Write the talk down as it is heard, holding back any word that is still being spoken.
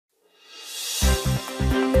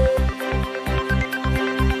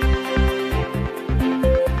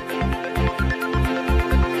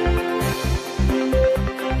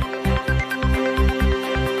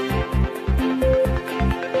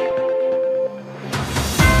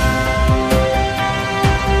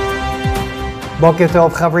Boker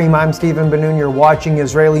Tov Chavrim, I'm Stephen Ben-Nun. You're watching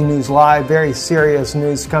Israeli News Live. Very serious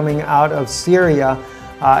news coming out of Syria.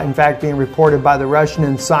 In fact, being reported by the Russian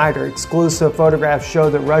Insider. Exclusive photographs show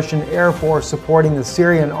the Russian Air Force supporting the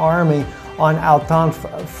Syrian army on Al-Tan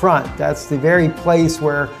front. That's the very place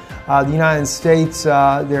where the United States,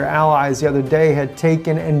 their allies the other day, had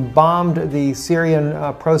taken and bombed the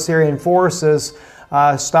Syrian, pro-Syrian forces,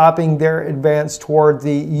 stopping their advance toward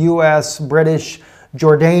the U.S., British,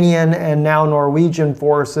 Jordanian, and now Norwegian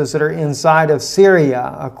forces that are inside of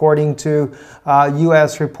Syria, according to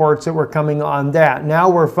U.S. reports that were coming on that. Now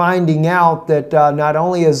we're finding out that not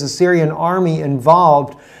only is the Syrian army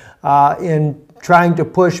involved in trying to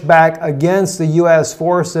push back against the U.S.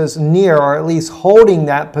 forces near, or at least holding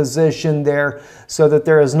that position there so that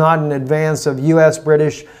there is not an advance of U.S.,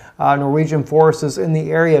 British, Norwegian forces in the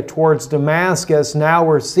area towards Damascus. Now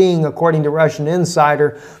we're seeing, according to Russian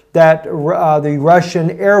Insider, that the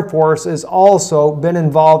Russian Air Force has also been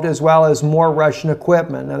involved, as well as more Russian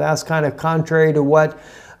equipment. Now that's kind of contrary to what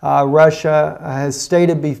Russia has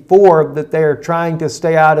stated before, that they are trying to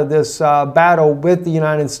stay out of this battle with the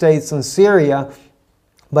United States and Syria,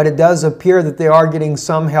 but it does appear that they are getting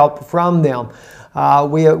some help from them.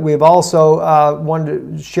 We've also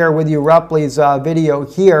wanted to share with you Rupley's video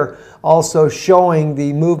here, also showing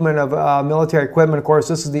the movement of military equipment. Of course,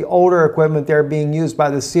 this is the older equipment there being used by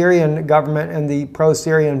the Syrian government and the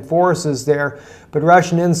pro-Syrian forces there. But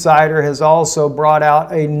Russian Insider has also brought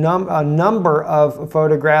out a number of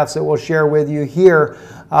photographs that we'll share with you here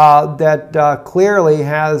that clearly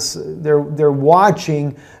has they're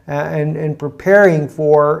watching and preparing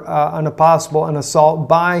for an assault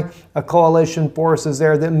by a coalition forces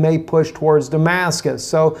there that may push towards Damascus.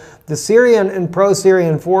 So the Syrian and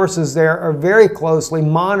pro-Syrian forces there are very closely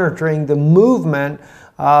monitoring the movement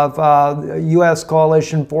of U.S.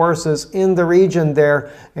 coalition forces in the region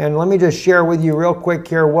there. And let me just share with you real quick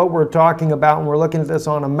here what we're talking about, and we're looking at this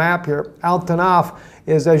on a map here. Al-Tanaf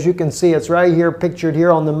is, as you can see, it's right here, pictured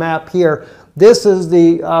here on the map here. This is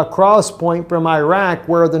the cross point from Iraq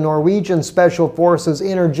where the Norwegian Special Forces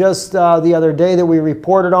entered just the other day that we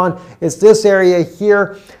reported on. It's this area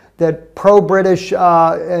here that pro-British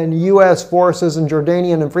and U.S. forces and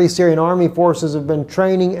Jordanian and Free Syrian Army forces have been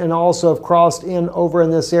training, and also have crossed in over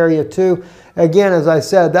in this area too. Again, as I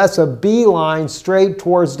said, that's a beeline straight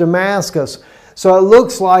towards Damascus. So it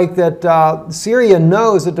looks like that Syria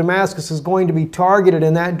knows that Damascus is going to be targeted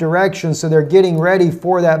in that direction, so they're getting ready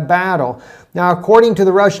for that battle. Now, according to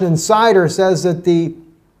the Russian Insider, says that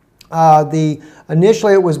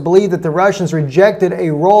initially it was believed that the Russians rejected a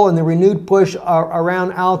role in the renewed push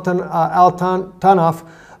around Al-Tanaf,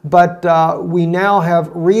 but we now have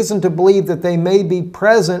reason to believe that they may be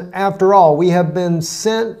present after all. We have been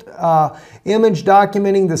sent image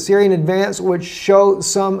documenting the Syrian advance, which show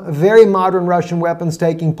some very modern Russian weapons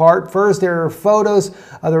taking part. First, there are photos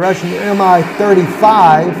of the Russian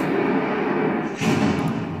Mi-35.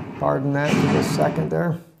 Pardon that, just a second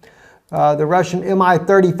there. The Russian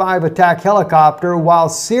Mi-35 attack helicopter, while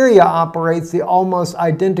Syria operates the almost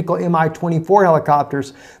identical Mi-24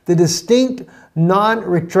 helicopters. The distinct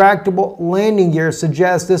non-retractable landing gear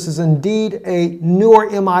suggests this is indeed a newer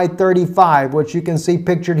Mi-35, which you can see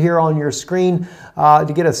pictured here on your screen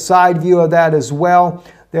to get a side view of that as well.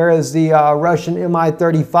 There is the Russian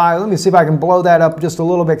Mi-35. Let me see if I can blow that up just a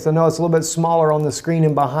little bit, because I know it's a little bit smaller on the screen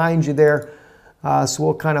and behind you there. So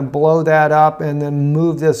we'll kind of blow that up and then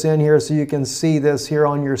move this in here so you can see this here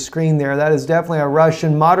on your screen there. That is definitely a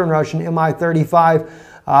modern Russian Mi-35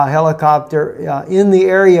 helicopter in the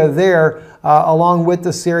area there, along with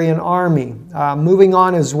the Syrian army. Moving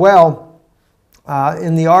on as well,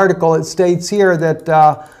 in the article it states here that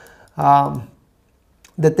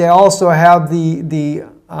that they also have the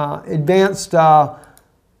advanced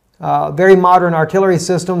very modern artillery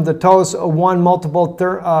system, the TOS-1 multiple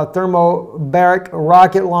thermobaric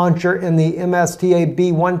rocket launcher, and the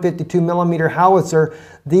MSTA-B 152mm howitzer.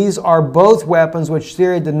 These are both weapons which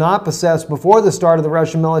Syria did not possess before the start of the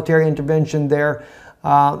Russian military intervention there.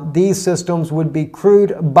 These systems would be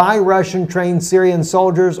crewed by Russian-trained Syrian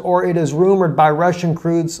soldiers, or it is rumored by Russian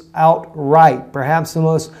crews outright. Perhaps the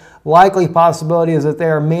most likely possibility is that they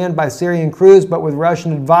are manned by Syrian crews, but with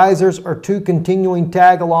Russian advisors or two continuing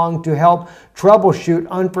tag along to help troubleshoot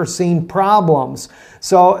unforeseen problems.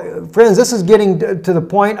 So, friends, this is getting to the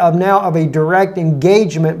point of now of a direct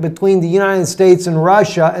engagement between the United States and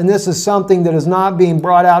Russia, and this is something that is not being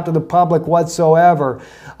brought out to the public whatsoever.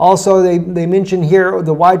 Also, they mention here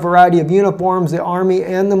the wide variety of uniforms, the army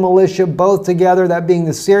and the militia both together, that being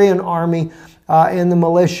the Syrian army and the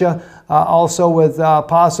militia, also with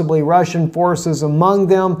possibly Russian forces among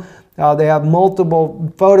them. They have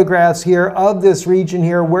multiple photographs here of this region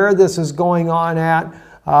here, where this is going on at.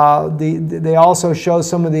 They also show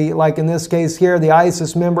some of the, like in this case here, the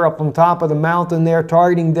ISIS member up on top of the mountain there,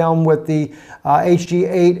 targeting them with the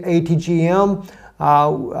HG-8 ATGM,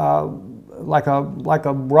 like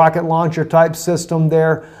a rocket launcher type system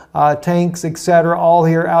there, tanks, etc., all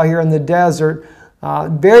here out here in the desert.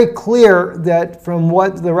 Very clear that from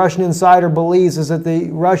what the Russian insider believes is that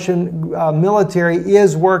the Russian military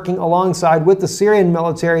is working alongside with the Syrian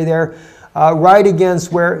military there, right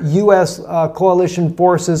against where U.S. coalition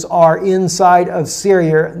forces are inside of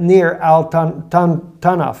Syria near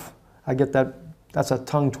Al-Tanaf. I get that. That's a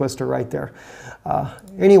tongue twister right there.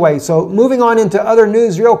 Anyway, so moving on into other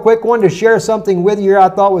news real quick, wanted to share something with you I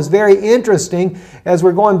thought was very interesting as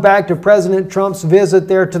we're going back to President Trump's visit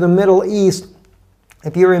there to the Middle East.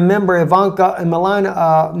 If you remember, Ivanka and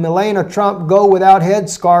Melania Trump go without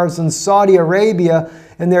headscarves in Saudi Arabia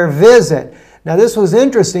in their visit. Now, this was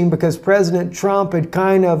interesting because President Trump had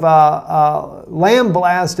kind of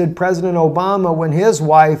lambasted President Obama when his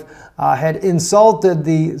wife had insulted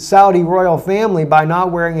the Saudi royal family by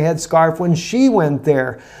not wearing a headscarf when she went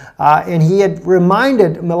there. And he had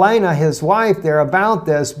reminded Melania, his wife, there about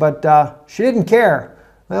this, but she didn't care.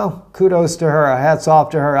 Well, kudos to her. Hats off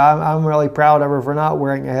to her. I'm really proud of her for not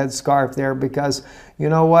wearing a headscarf there because, you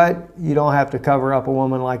know what? You don't have to cover up a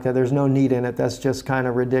woman like that. There's no need in it. That's just kind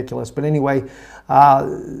of ridiculous. But anyway,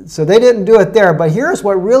 so they didn't do it there. But here's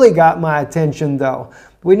what really got my attention, though.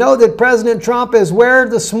 We know that President Trump is where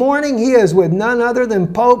this morning? He is with none other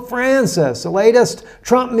than Pope Francis. The latest,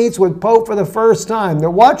 Trump meets with Pope for the first time.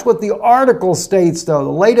 Now watch what the article states, though. The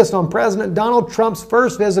latest on President Donald Trump's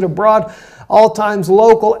first visit abroad. All times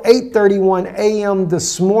local, 8:31 a.m.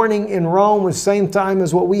 this morning in Rome, the same time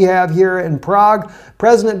as what we have here in Prague.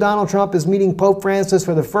 President Donald Trump is meeting Pope Francis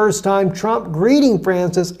for the first time. Trump greeting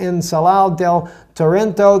Francis in Sala del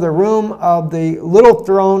Torrento, the room of the little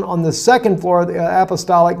throne on the second floor of the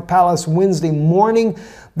Apostolic Palace Wednesday morning.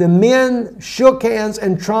 The men shook hands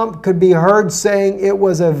and Trump could be heard saying it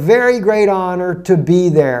was a very great honor to be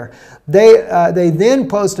there. They then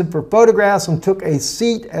posted for photographs and took a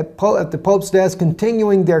seat at the Pope's desk,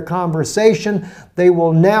 continuing their conversation. They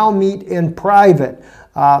will now meet in private.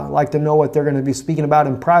 I'd like to know what they're going to be speaking about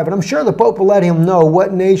in private. I'm sure the Pope will let him know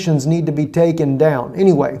what nations need to be taken down.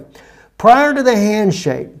 Anyway, prior to the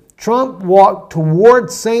handshake, Trump walked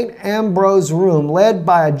toward St. Ambrose's room, led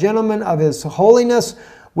by a gentleman of His Holiness,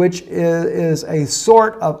 which is a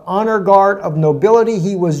sort of honor guard of nobility.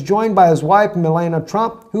 He was joined by his wife, Melania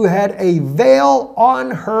Trump, who had a veil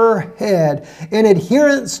on her head in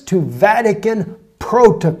adherence to Vatican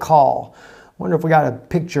protocol. Wonder if we got a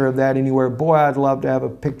picture of that anywhere. Boy, I'd love to have a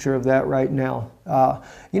picture of that right now.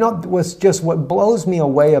 You know, what blows me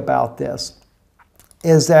away about this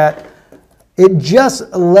is that it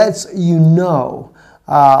just lets you know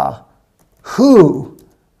who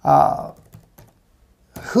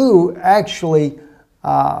actually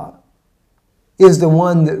is the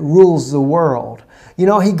one that rules the world. You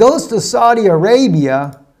know, he goes to Saudi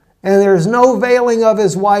Arabia and there's no veiling of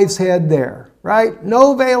his wife's head there, right?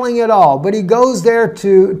 No veiling at all. But he goes there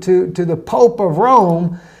to the Pope of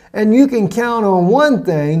Rome, and you can count on one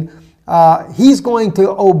thing. He's going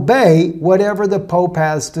to obey whatever the Pope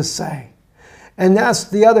has to say. And that's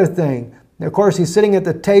the other thing. Of course, he's sitting at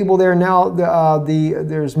the table there now.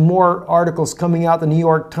 There's more articles coming out, the New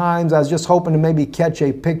York Times. I was just hoping to maybe catch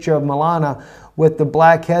a picture of Melania with the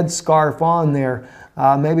black headscarf on there.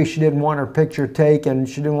 Maybe she didn't want her picture taken.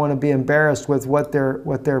 She didn't want to be embarrassed with what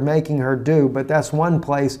they're making her do. But that's one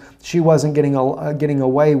place she wasn't getting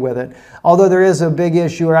away with it. Although there is a big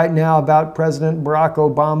issue right now about President Barack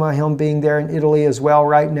Obama, him being there in Italy as well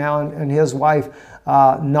right now, and his wife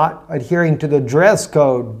not adhering to the dress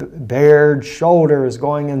code, bared shoulders,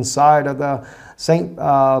 going inside of the St.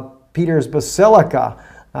 Peter's Basilica.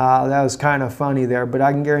 That was kind of funny there, but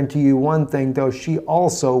I can guarantee you one thing, though, she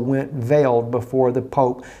also went veiled before the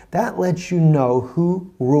Pope. That lets you know who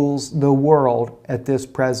rules the world at this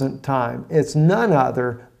present time. It's none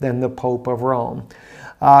other than the Pope of Rome.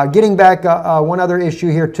 Getting back, one other issue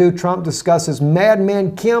here too. Trump discusses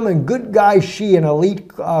Madman Kim and good guy Xi, an elite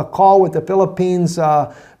call with the Philippines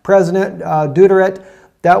President Duterte.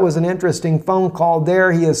 That was an interesting phone call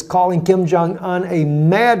there. He is calling Kim Jong-un a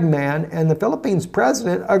madman, and the Philippines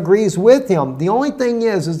president agrees with him. The only thing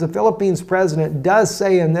is the Philippines president does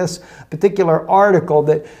say in this particular article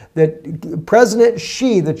that President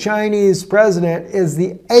Xi, the Chinese president, is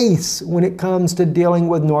the ace when it comes to dealing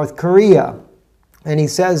with North Korea. And he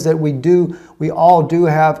says that we all do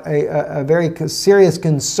have a very serious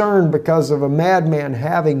concern because of a madman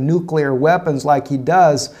having nuclear weapons like he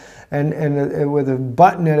does. and with a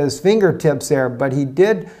button at his fingertips there. But he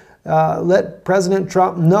did let President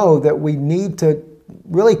Trump know that we need to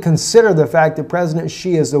really consider the fact that President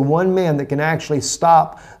Xi is the one man that can actually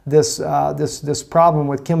stop this problem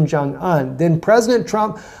with Kim Jong-un. Then President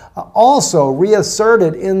Trump also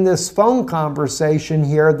reasserted in this phone conversation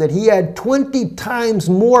here that he had 20 times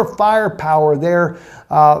more firepower there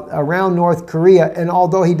around North Korea. And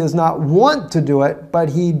although he does not want to do it, but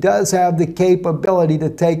he does have the capability to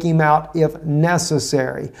take him out if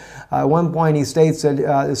necessary. At one point he states that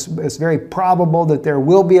it's very probable that there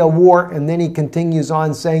will be a war, and then he continues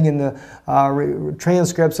on saying in the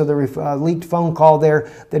transcripts of the leaked phone call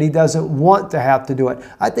there that he doesn't want to have to do it.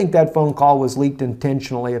 I think that phone call was leaked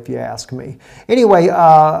intentionally, if you ask me. Anyway,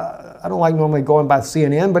 I don't like normally going by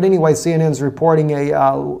CNN, but anyway, CNN's reporting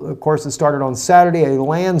of course, it started on Saturday, a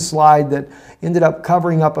landslide that ended up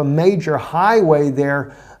covering up a major highway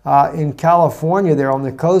there in California, there on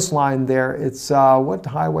the coastline there. It's, what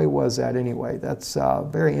highway was that anyway? That's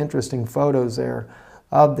very interesting photos there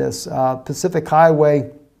of this Pacific Highway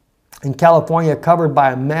in California, covered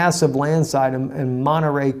by a massive landslide in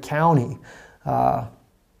Monterey County.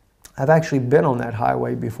 I've actually been on that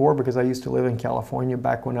highway before because I used to live in California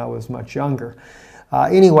back when I was much younger.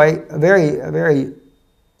 Anyway, very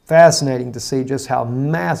fascinating to see just how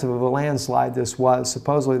massive of a landslide this was.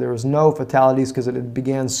 Supposedly there was no fatalities because it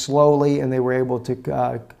began slowly and they were able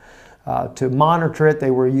to monitor it.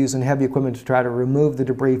 They were using heavy equipment to try to remove the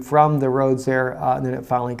debris from the roads there, and then it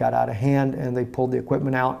finally got out of hand and they pulled the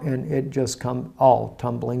equipment out and it just come all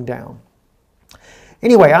tumbling down.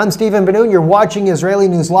 Anyway, I'm Stephen Ben-Nun. You're watching Israeli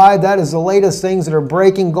News Live. That is the latest things that are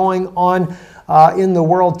breaking, going on in the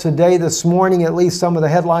world today, this morning, at least some of the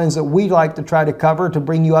headlines that we like to try to cover to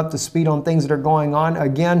bring you up to speed on things that are going on.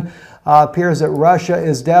 Again, appears that Russia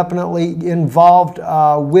is definitely involved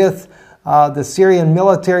with the Syrian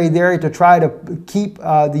military there to try to keep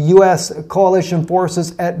the U.S. coalition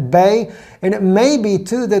forces at bay. And it may be,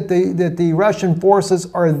 too, that the Russian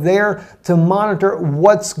forces are there to monitor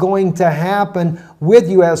what's going to happen with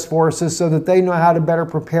U.S. forces so that they know how to better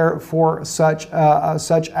prepare for such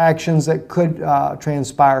actions that could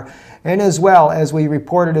transpire. And as well, as we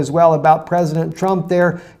reported as well about President Trump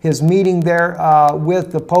there, his meeting there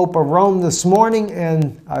with the Pope of Rome this morning,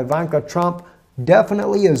 and Ivanka Trump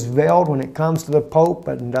definitely is veiled when it comes to the Pope,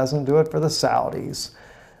 but doesn't do it for the Saudis.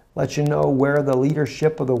 Let you know where the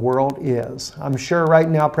leadership of the world is. I'm sure right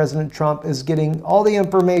now President Trump is getting all the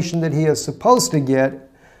information that he is supposed to get.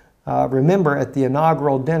 Remember, at the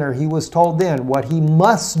inaugural dinner, he was told then what he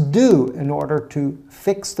must do in order to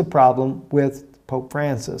fix the problem with Pope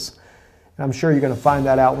Francis. And I'm sure you're going to find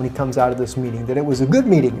that out when he comes out of this meeting, that it was a good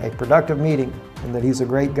meeting, a productive meeting, and that he's a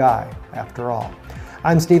great guy after all.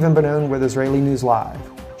 I'm Stephen Ben-Nun with Israeli News Live.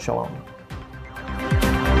 Shalom.